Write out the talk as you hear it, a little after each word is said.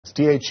Democrats.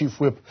 DA Chief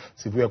Whip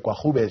Siviwe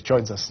Gwarube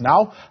joins us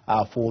now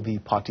for the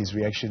party's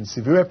reaction.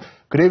 Siviwe,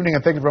 good evening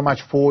and thank you very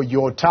much for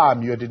your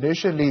time. You had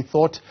initially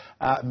thought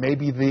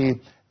maybe the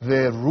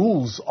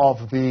rules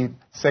of the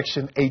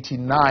Section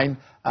 89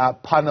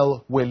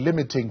 panel were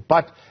limiting,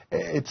 but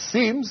it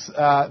seems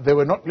they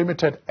were not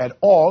limited at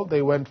all.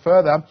 They went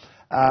further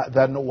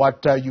than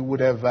what you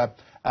would have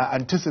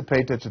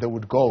anticipated they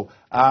would go.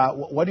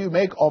 What do you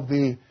make of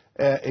the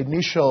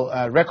initial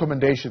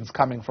recommendations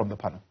coming from the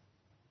panel?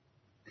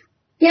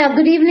 Yeah,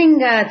 good evening,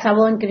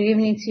 Thabo, and good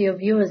evening to your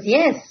viewers.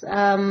 Yes,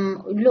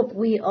 look,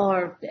 we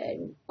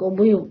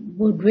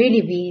would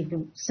really be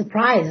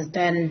surprised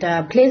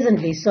and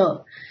pleasantly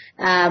so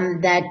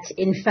that,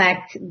 in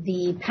fact,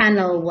 the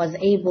panel was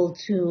able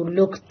to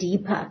look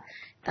deeper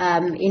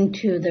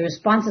into the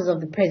responses of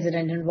the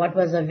president and what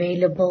was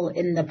available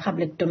in the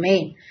public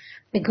domain,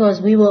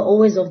 because we were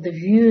always of the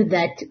view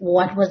that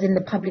what was in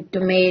the public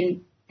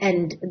domain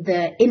and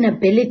the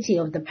inability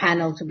of the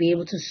panel to be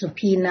able to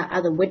subpoena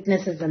other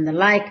witnesses and the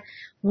like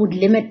would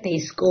limit their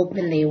scope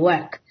and their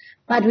work.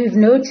 But we've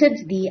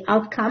noted the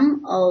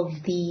outcome of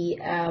the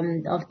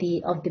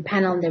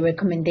panel and the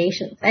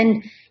recommendations.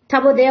 And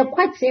Thabo, they are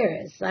quite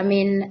serious. I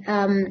mean,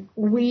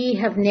 we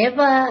have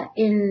never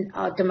in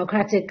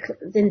democratic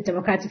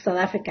South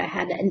Africa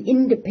had an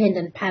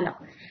independent panel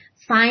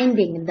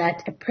finding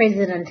that a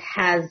president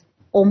has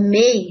or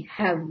may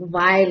have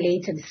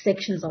violated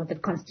sections of the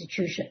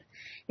Constitution.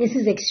 This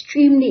is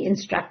extremely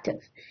instructive.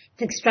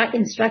 It's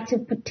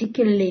instructive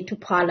particularly to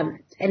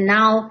Parliament. And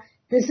now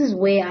this is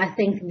where I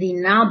think the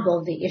nub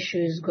of the issue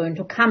is going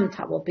to come,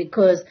 Thabo,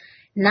 because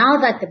now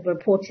that the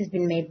report has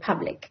been made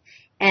public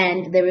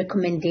and the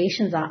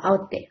recommendations are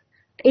out there,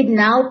 it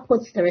now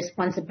puts the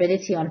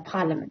responsibility on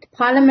Parliament.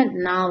 Parliament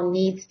now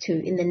needs to,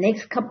 in the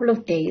next couple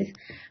of days,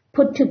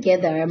 put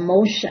together a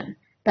motion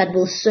that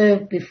will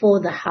serve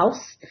before the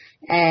House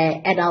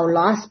at our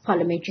last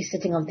parliamentary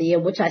sitting of the year,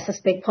 which I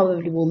suspect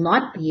probably will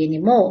not be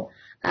anymore,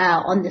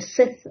 on the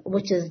 6th,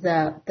 which is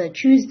the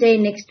Tuesday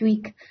next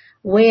week,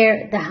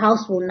 where the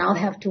House will now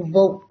have to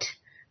vote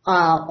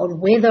on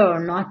whether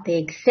or not they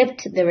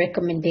accept the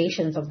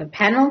recommendations of the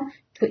panel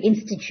to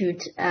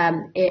institute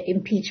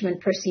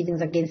impeachment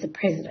proceedings against the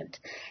president.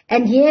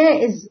 And here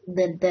is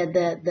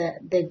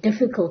the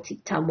difficulty,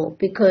 Thabo,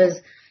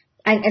 because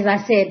as I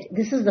said,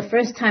 this is the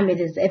first time it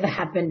has ever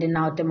happened in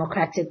our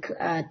democratic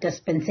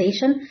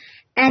dispensation.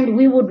 And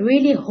we would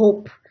really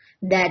hope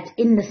that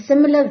in the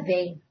similar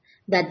vein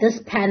that this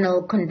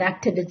panel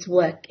conducted its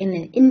work in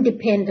an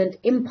independent,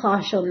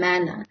 impartial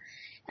manner,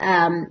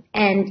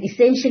 and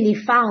essentially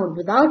found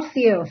without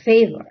fear or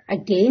favor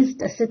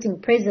against a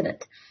sitting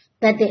president,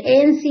 that the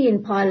ANC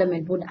in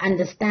Parliament would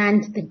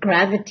understand the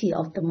gravity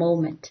of the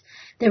moment.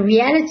 The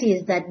reality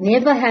is that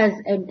never has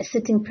a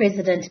sitting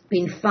president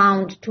been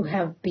found to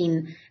have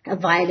been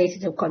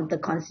violated the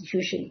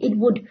Constitution. It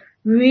would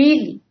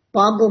really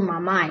boggle my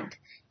mind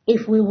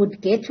if we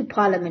would get to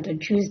Parliament on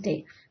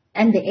Tuesday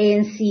and the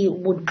ANC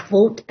would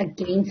vote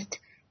against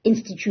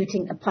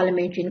instituting a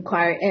parliamentary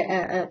inquiry,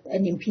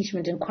 an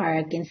impeachment inquiry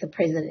against the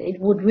president.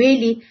 It would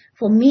really,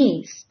 for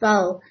me,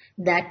 spell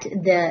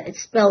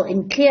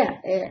in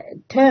clear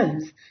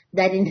terms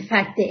that in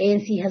fact the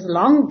ANC has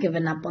long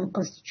given up on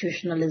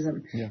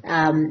constitutionalism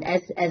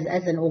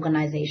as an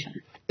organization.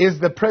 Is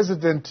the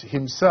president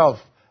himself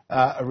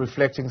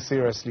reflecting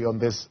seriously on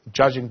this,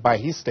 judging by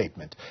his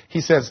statement?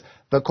 He says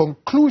the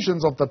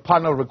conclusions of the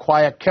panel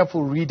require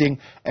careful reading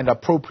and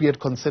appropriate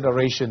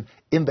consideration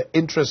in the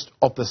interest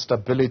of the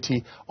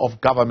stability of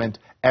government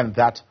and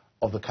that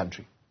of the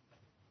country.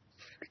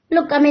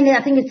 Look, I mean,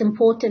 I think it's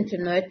important to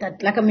note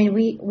that,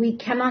 we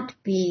cannot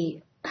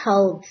be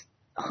held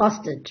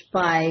hostage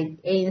by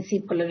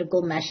ANC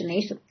political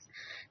machinations.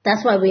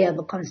 That's why we have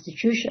a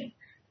constitution.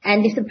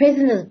 And if the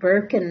president has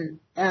broken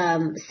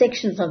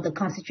sections of the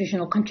Constitution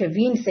or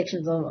contravened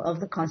sections of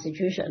the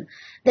Constitution,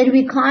 then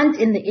we can't,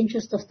 in the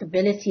interest of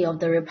stability of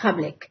the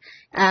Republic,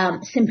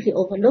 simply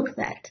overlook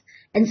that.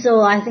 And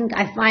so I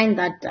find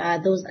that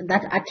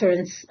that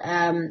utterance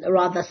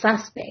rather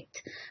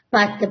suspect.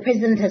 But the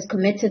president has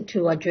committed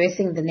to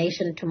addressing the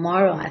nation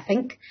tomorrow, I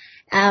think.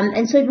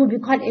 And so it would be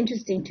quite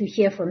interesting to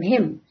hear from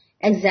him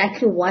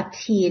exactly what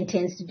he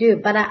intends to do.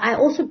 But I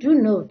also do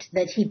note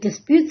that he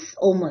disputes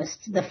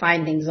almost the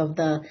findings of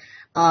the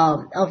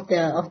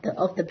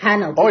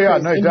panel. Oh yeah,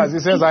 no, he does. He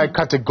says, I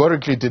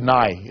categorically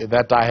deny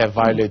that I have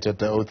violated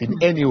the oath in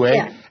any way,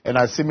 and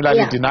I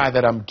similarly deny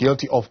that I'm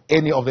guilty of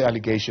any of the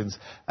allegations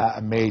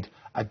made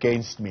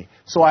against me.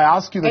 So I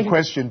ask you the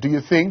question, do you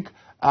think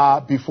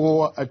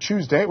before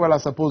Tuesday, well, I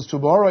suppose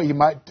tomorrow he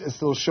might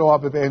still show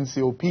up at the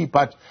NCOP,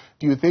 but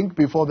do you think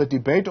before the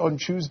debate on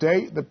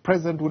Tuesday the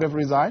president would have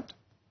resigned?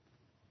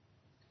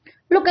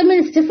 Look, I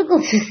mean, it's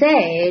difficult to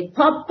say.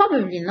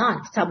 Probably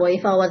not, Thabo.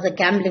 If I was a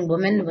gambling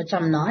woman, which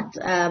I'm not,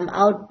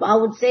 I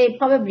would say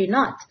probably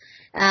not.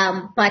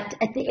 But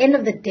at the end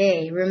of the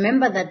day,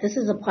 remember that this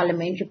is a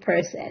parliamentary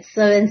process.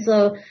 So,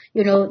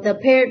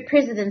 the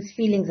president's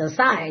feelings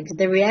aside,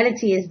 the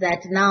reality is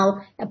that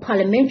now a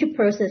parliamentary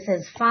process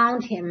has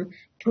found him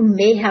who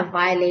may have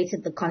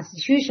violated the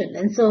Constitution.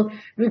 And so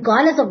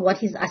regardless of what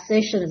his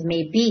assertions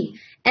may be,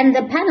 and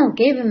the panel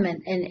gave him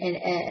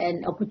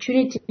an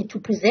opportunity to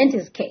present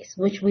his case,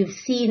 which we've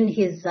seen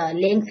his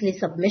lengthy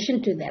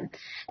submission to them.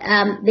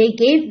 They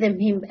gave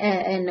him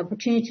an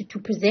opportunity to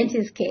present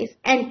his case,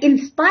 and in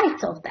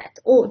spite of that,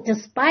 or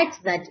despite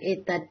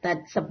that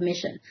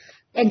submission,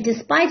 and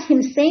despite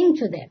him saying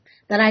to them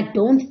that I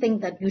don't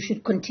think that you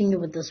should continue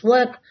with this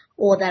work,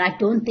 or that I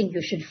don't think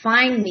you should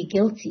find me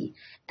guilty,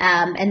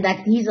 and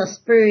that these are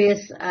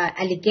spurious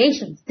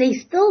allegations, they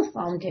still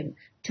found him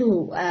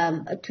to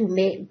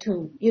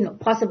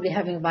possibly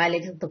having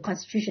violated the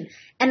Constitution.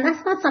 And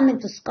that's not something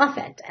to scoff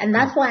at. And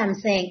that's why I'm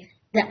saying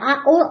that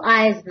all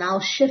eyes now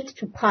shift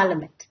to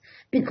Parliament.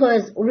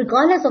 Because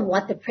regardless of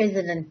what the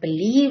president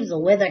believes,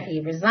 or whether he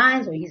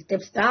resigns, or he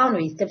steps down, or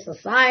he steps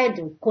aside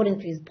according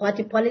to his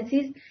party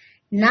policies,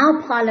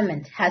 now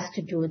Parliament has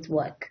to do its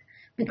work.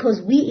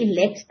 Because we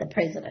elect the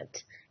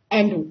president.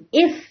 And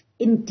if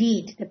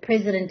indeed the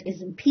president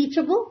is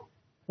impeachable,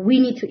 we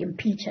need to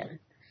impeach him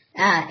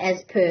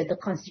as per the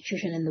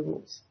Constitution and the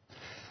rules.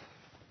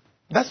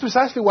 That's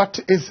precisely what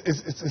is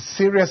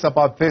serious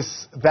about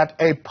this, that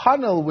a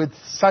panel with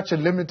such a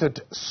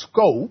limited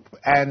scope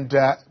and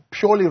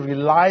purely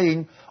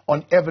relying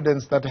on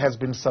evidence that has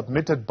been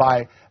submitted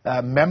by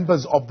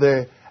members of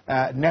the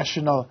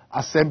National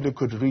Assembly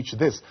could reach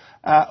this.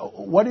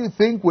 What do you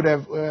think would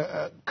have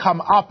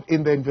come up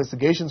in the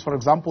investigations, for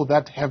example,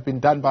 that have been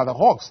done by the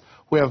Hawks,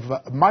 who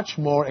have much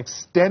more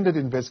extended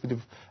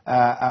investigative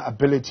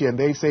ability, and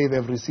they say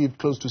they've received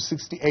close to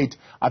 68,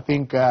 I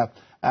think,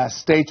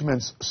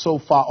 statements so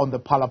far on the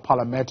Phala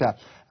Phala matter.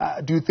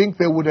 Do you think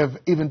they would have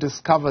even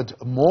discovered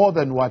more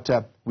than what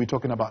we're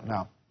talking about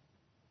now?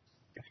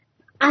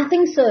 I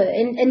think so,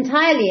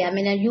 entirely. I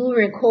mean, you'll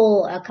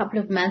recall a couple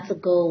of months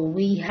ago,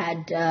 we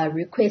had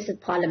requested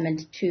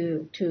Parliament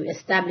to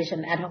establish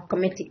an ad hoc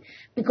committee,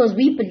 because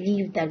we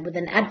believe that with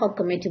an ad hoc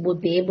committee, we'll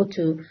be able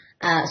to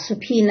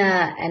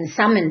subpoena and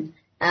summon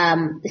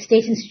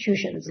state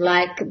institutions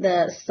like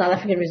the South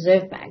African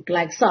Reserve Bank,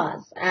 like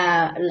SARS,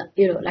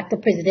 like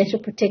the Presidential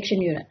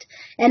Protection Unit,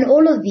 and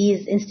all of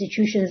these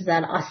institutions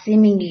that are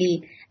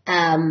seemingly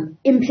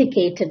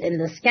implicated in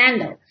the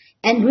scandal.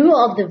 And we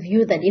were of the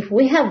view that if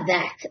we have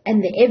that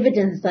and the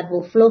evidence that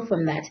will flow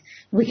from that,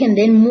 we can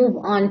then move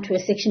on to a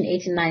Section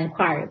 89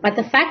 inquiry. But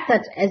the fact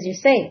that, as you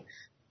say,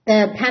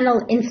 the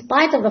panel, in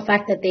spite of the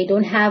fact that they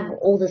don't have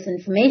all this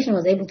information,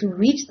 was able to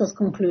reach this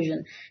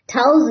conclusion,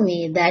 tells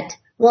me that,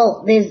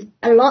 well, there's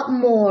a lot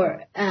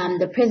more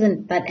the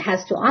president that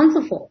has to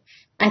answer for.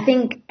 I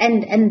think,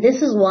 and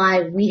this is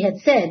why we had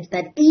said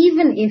that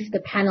even if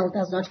the panel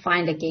does not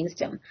find against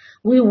him,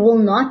 we will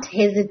not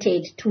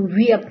hesitate to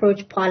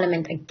reapproach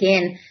Parliament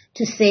again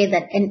to say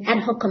that an ad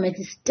hoc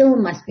committee still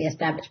must be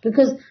established.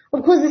 Because,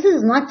 of course, this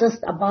is not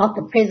just about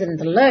the president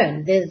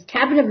alone. There's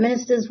cabinet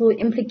ministers who are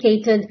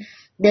implicated.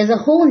 There's a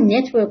whole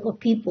network of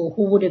people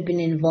who would have been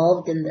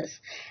involved in this.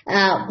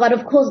 But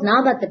of course,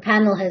 now that the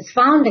panel has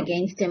found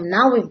against him,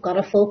 now we've got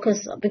to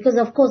focus, because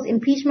of course,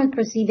 impeachment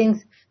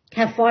proceedings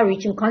have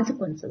far-reaching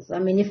consequences. I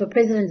mean, if a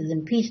president is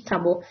impeached,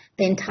 Thabo,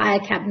 the entire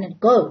cabinet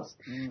goes.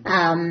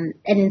 And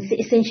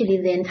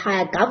essentially the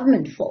entire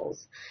government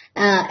falls.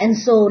 And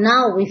so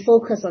now we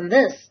focus on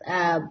this.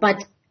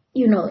 But,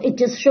 it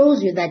just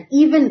shows you that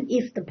even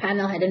if the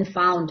panel hadn't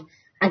found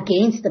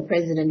against the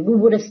president, we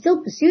would have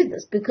still pursued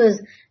this,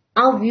 because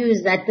our view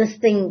is that this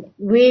thing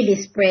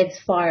really spreads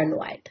far and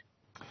wide.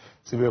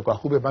 Siviwe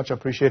Gwarube, much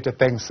appreciated.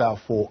 Thanks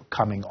for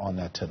coming on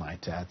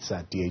tonight. That's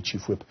DA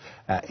Chief Whip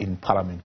in Parliament.